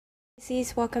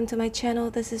Pisces, welcome to my channel.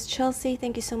 This is Chelsea.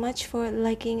 Thank you so much for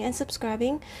liking and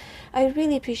subscribing. I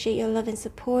really appreciate your love and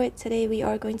support. Today we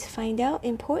are going to find out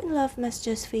important love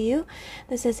messages for you.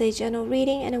 This is a general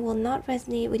reading and it will not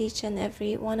resonate with each and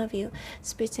every one of you.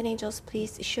 Spirits and angels,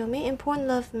 please show me important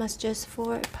love messages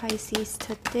for Pisces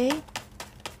today.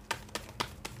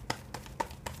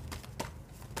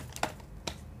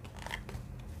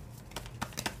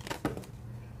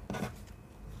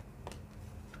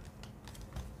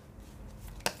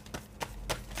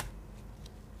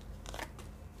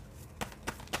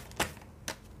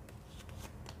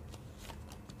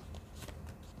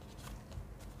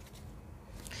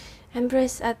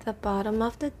 Empress at the bottom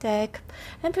of the deck.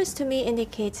 Empress to me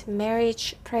indicates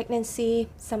marriage, pregnancy,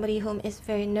 somebody whom is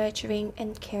very nurturing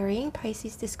and caring.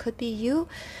 Pisces, this could be you.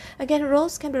 Again,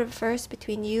 roles can be reversed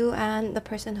between you and the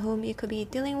person whom you could be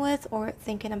dealing with or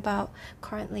thinking about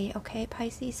currently. Okay,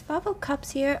 Pisces. Five of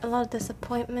Cups here, a lot of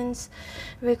disappointments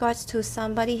in regards to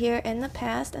somebody here in the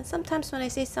past. And sometimes when I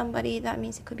say somebody, that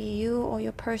means it could be you or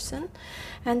your person.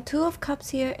 And Two of Cups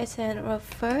here is in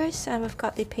reverse, and we've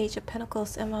got the Page of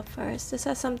Pentacles in reverse. This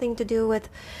has something to do with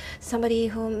somebody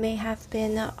who may have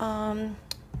been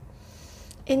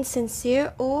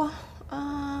insincere or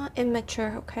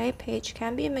immature. Okay, Page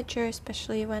can be immature,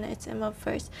 especially when it's in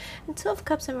reverse. And Two of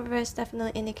Cups in reverse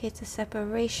definitely indicates a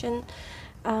separation.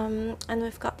 And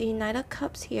we've got the Knight of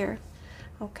Cups here.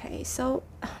 Okay, so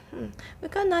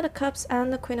we've got Knight of Cups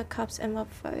and the Queen of Cups in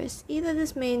reverse. Either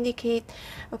this may indicate,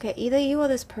 okay, either you or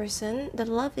this person, the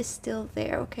love is still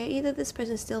there, okay? Either this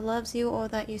person still loves you or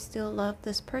that you still love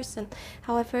this person.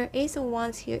 However, Ace of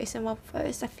Wands here is in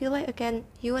reverse. I feel like, again,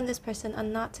 you and this person are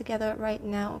not together right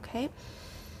now, okay?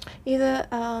 Either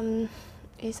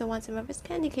Ace of Wands in reverse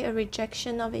can indicate a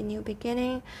rejection of a new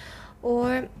beginning,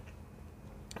 or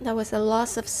that was a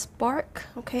loss of spark,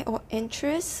 okay, or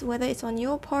interest, whether it's on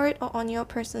your part or on your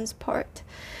person's part.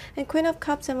 And Queen of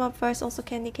Cups in reverse also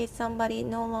can indicate somebody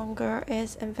no longer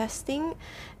is investing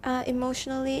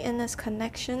emotionally in this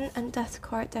connection. And Death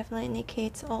card definitely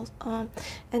indicates an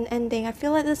ending. I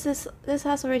feel like this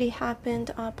has already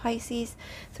happened. Pisces,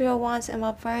 Three of Wands in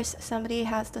reverse. Somebody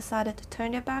has decided to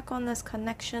turn their back on this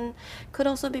connection. Could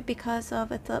also be because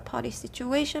of a third party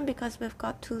situation, because we've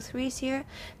got 2 3s here.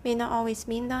 May not always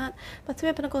mean that, but Three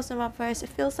of Pentacles in reverse, it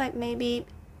feels like maybe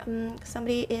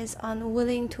somebody is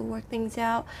unwilling to work things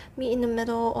out, meet in the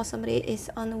middle, or somebody is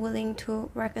unwilling to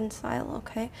reconcile,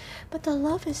 okay? But the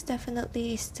love is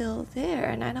definitely still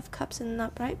there. Nine of Cups in an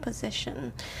upright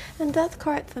position. And Death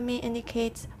card for me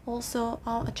indicates also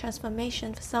a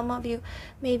transformation. For some of you,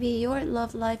 maybe your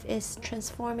love life is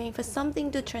transforming. For something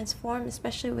to transform,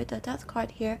 especially with the Death card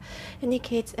here,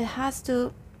 indicates it has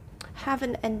to have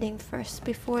an ending first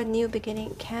before a new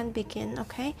beginning can begin.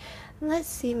 Okay, let's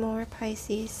see more,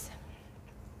 Pisces.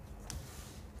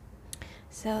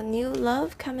 So new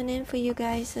love coming in for you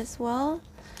guys as well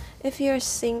if you're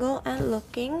single and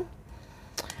looking.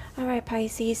 Alright,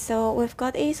 Pisces, so we've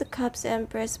got Ace of Cups,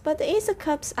 Empress, but the Ace of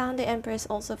Cups and the Empress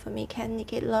also for me can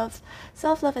indicate love,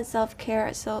 self-love and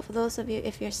self-care. So for those of you,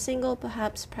 if you're single,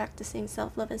 perhaps practicing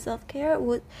self-love and self-care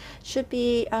should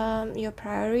be your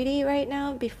priority right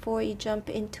now before you jump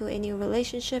into a new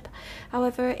relationship.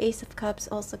 However, Ace of Cups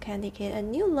also can indicate a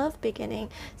new love beginning.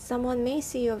 Someone may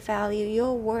see your value,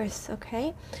 your worth,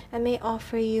 okay, and may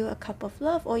offer you a cup of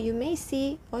love, or you may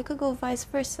see, or it could go vice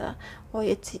versa, or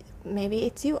maybe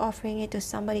it's you offering it to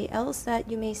somebody else,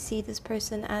 that you may see this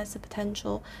person as a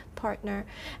potential partner.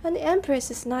 And the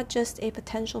Empress is not just a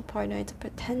potential partner, it's a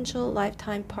potential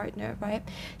lifetime partner, right?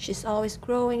 She's always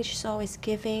growing, she's always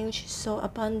giving, she's so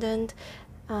abundant.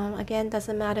 Again,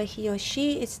 doesn't matter he or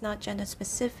she, it's not gender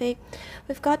specific.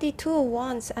 We've got the Two of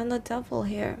Wands and the Devil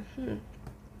here.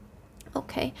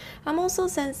 Okay, I'm also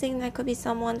sensing that could be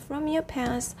someone from your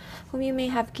past whom you may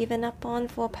have given up on.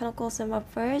 For Pentacles in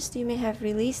reverse, you may have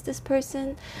released this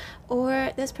person,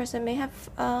 or this person may have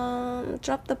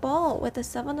dropped the ball with the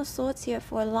Seven of Swords here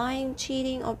for lying,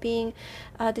 cheating, or being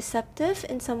deceptive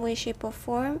in some way, shape, or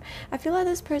form. I feel like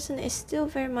this person is still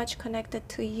very much connected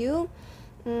to you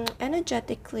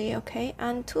energetically, okay?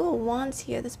 And Two of Wands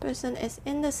here, this person is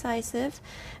indecisive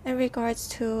in regards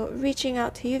to reaching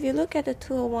out to you. If you look at the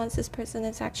Two of Wands, this person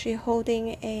is actually holding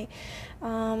a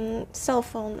cell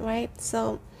phone, right?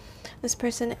 So this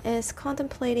person is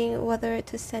contemplating whether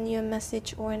to send you a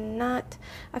message or not.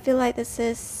 I feel like this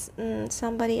is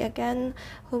somebody again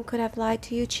who could have lied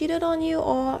to you, cheated on you,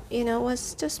 or you know,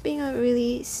 was just being a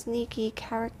really sneaky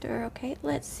character. Okay,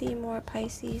 let's see more,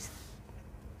 Pisces.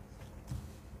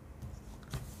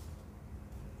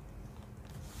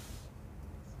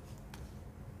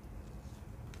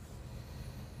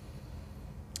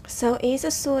 So Ace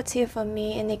of Swords here for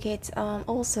me indicates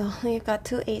also you've got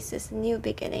two aces, new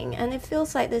beginning, and it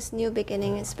feels like this new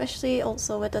beginning, especially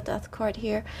also with the Death card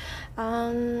here,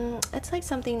 it's like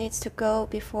something needs to go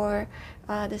before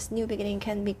this new beginning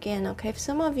can begin. Okay, for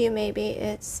some of you maybe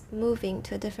it's moving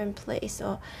to a different place,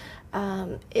 or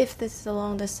if this is a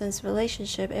long distance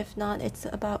relationship. If not, it's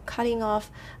about cutting off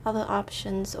other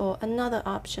options or another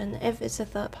option if it's a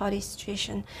third party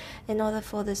situation, in order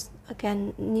for this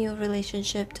again new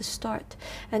relationship to start,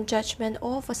 and Judgment,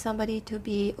 or for somebody to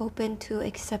be open to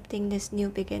accepting this new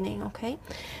beginning. Okay,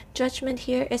 Judgment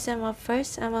here is in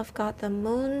reverse, and we've got the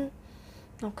Moon.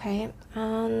 Okay,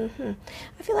 I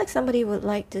feel like somebody would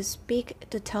like to speak,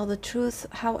 to tell the truth.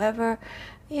 However,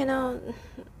 you know,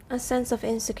 a sense of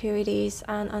insecurities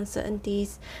and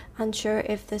uncertainties, unsure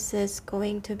if this is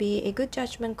going to be a good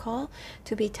judgment call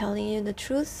to be telling you the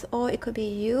truth, or it could be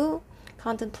you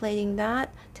contemplating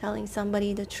that, telling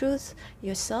somebody the truth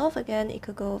yourself. Again, it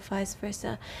could go vice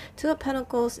versa. Two of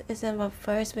Pentacles is in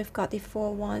reverse. We've got the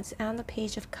Four Wands and the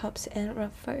Page of Cups in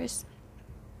reverse.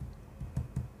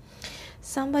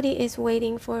 Somebody is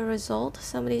waiting for a result.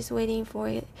 Somebody is waiting for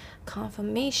a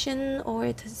confirmation or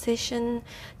a decision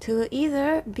to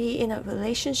either be in a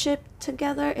relationship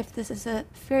together, if this is a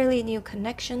fairly new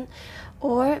connection,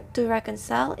 or to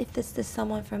reconcile if this is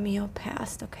someone from your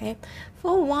past. Okay,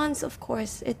 for Wands, of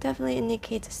course, it definitely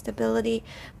indicates stability,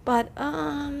 but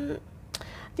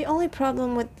the only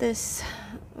problem with this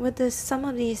some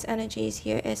of these energies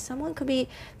here is someone could be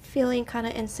feeling kind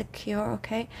of insecure.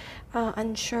 Okay,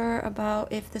 unsure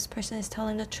about if this person is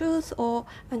telling the truth, or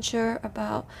unsure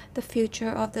about the future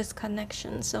of this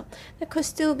connection. So there could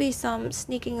still be some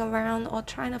sneaking around or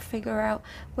trying to figure out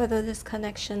whether this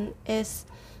connection is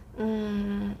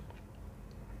the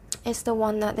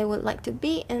one that they would like to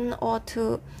be in, or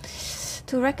to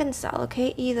reconcile.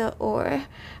 Okay, either or.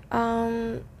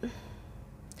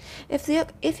 If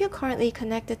you're currently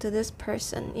connected to this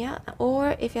person, yeah,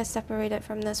 or if you're separated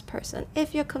from this person,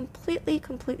 if you're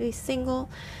completely single,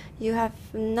 you have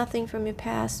nothing from your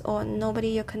past or nobody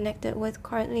you're connected with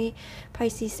currently,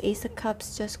 Pisces Ace of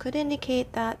Cups just could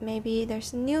indicate that maybe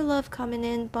there's new love coming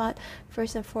in, but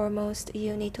first and foremost,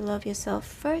 you need to love yourself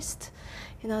first.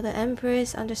 You know, the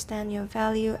Empress, understand your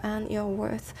value and your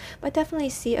worth. But definitely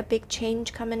see a big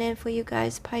change coming in for you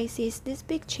guys, Pisces. This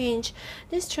big change,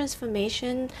 this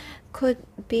transformation could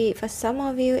be, for some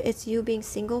of you, it's you being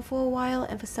single for a while,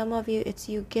 and for some of you, it's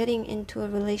you getting into a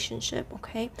relationship.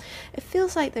 Okay, it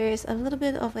feels like there is a little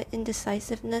bit of an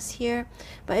indecisiveness here,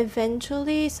 but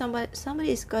eventually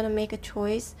somebody is going to make a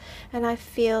choice, and I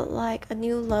feel like a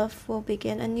new love will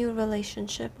begin, a new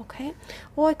relationship. Okay,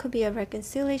 or it could be a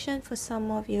reconciliation for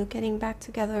some of you, getting back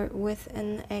together with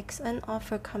an ex, an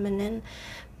offer coming in.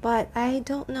 But I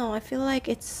don't know, I feel like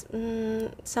it's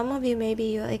some of you maybe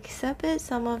you accept it,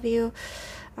 some of you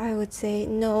I would say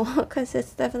no, because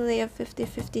it's definitely a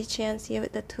 50-50 chance here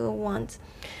with the Two of Wands.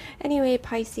 Anyway,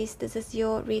 Pisces, this is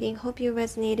your reading. Hope you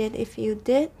resonated. If you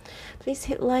did, please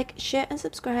hit like, share and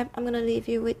subscribe. I'm gonna leave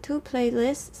you with two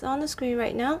playlists on the screen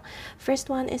right now. First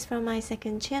one is from my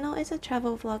second channel. It's a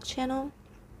travel vlog channel,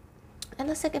 and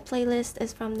the second playlist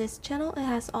is from this channel. It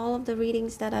has all of the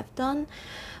readings that I've done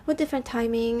with different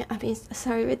timing,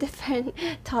 with different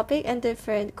topic and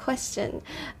different question.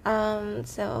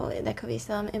 So there could be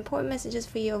some important messages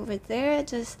for you over there.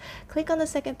 Just click on the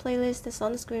second playlist that's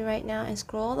on the screen right now and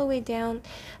scroll all the way down.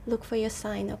 Look for your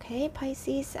sign, okay,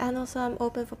 Pisces? And also I'm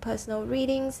open for personal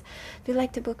readings. If you'd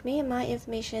like to book me, my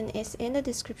information is in the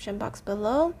description box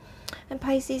below. And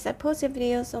Pisces, I post your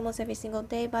videos almost every single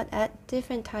day, but at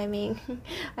different timing.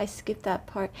 I skipped that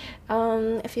part.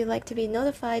 If you'd like to be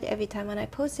notified every time when I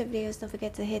post your videos, don't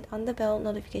forget to hit on the bell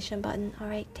notification button.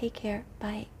 Alright, take care.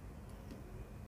 Bye.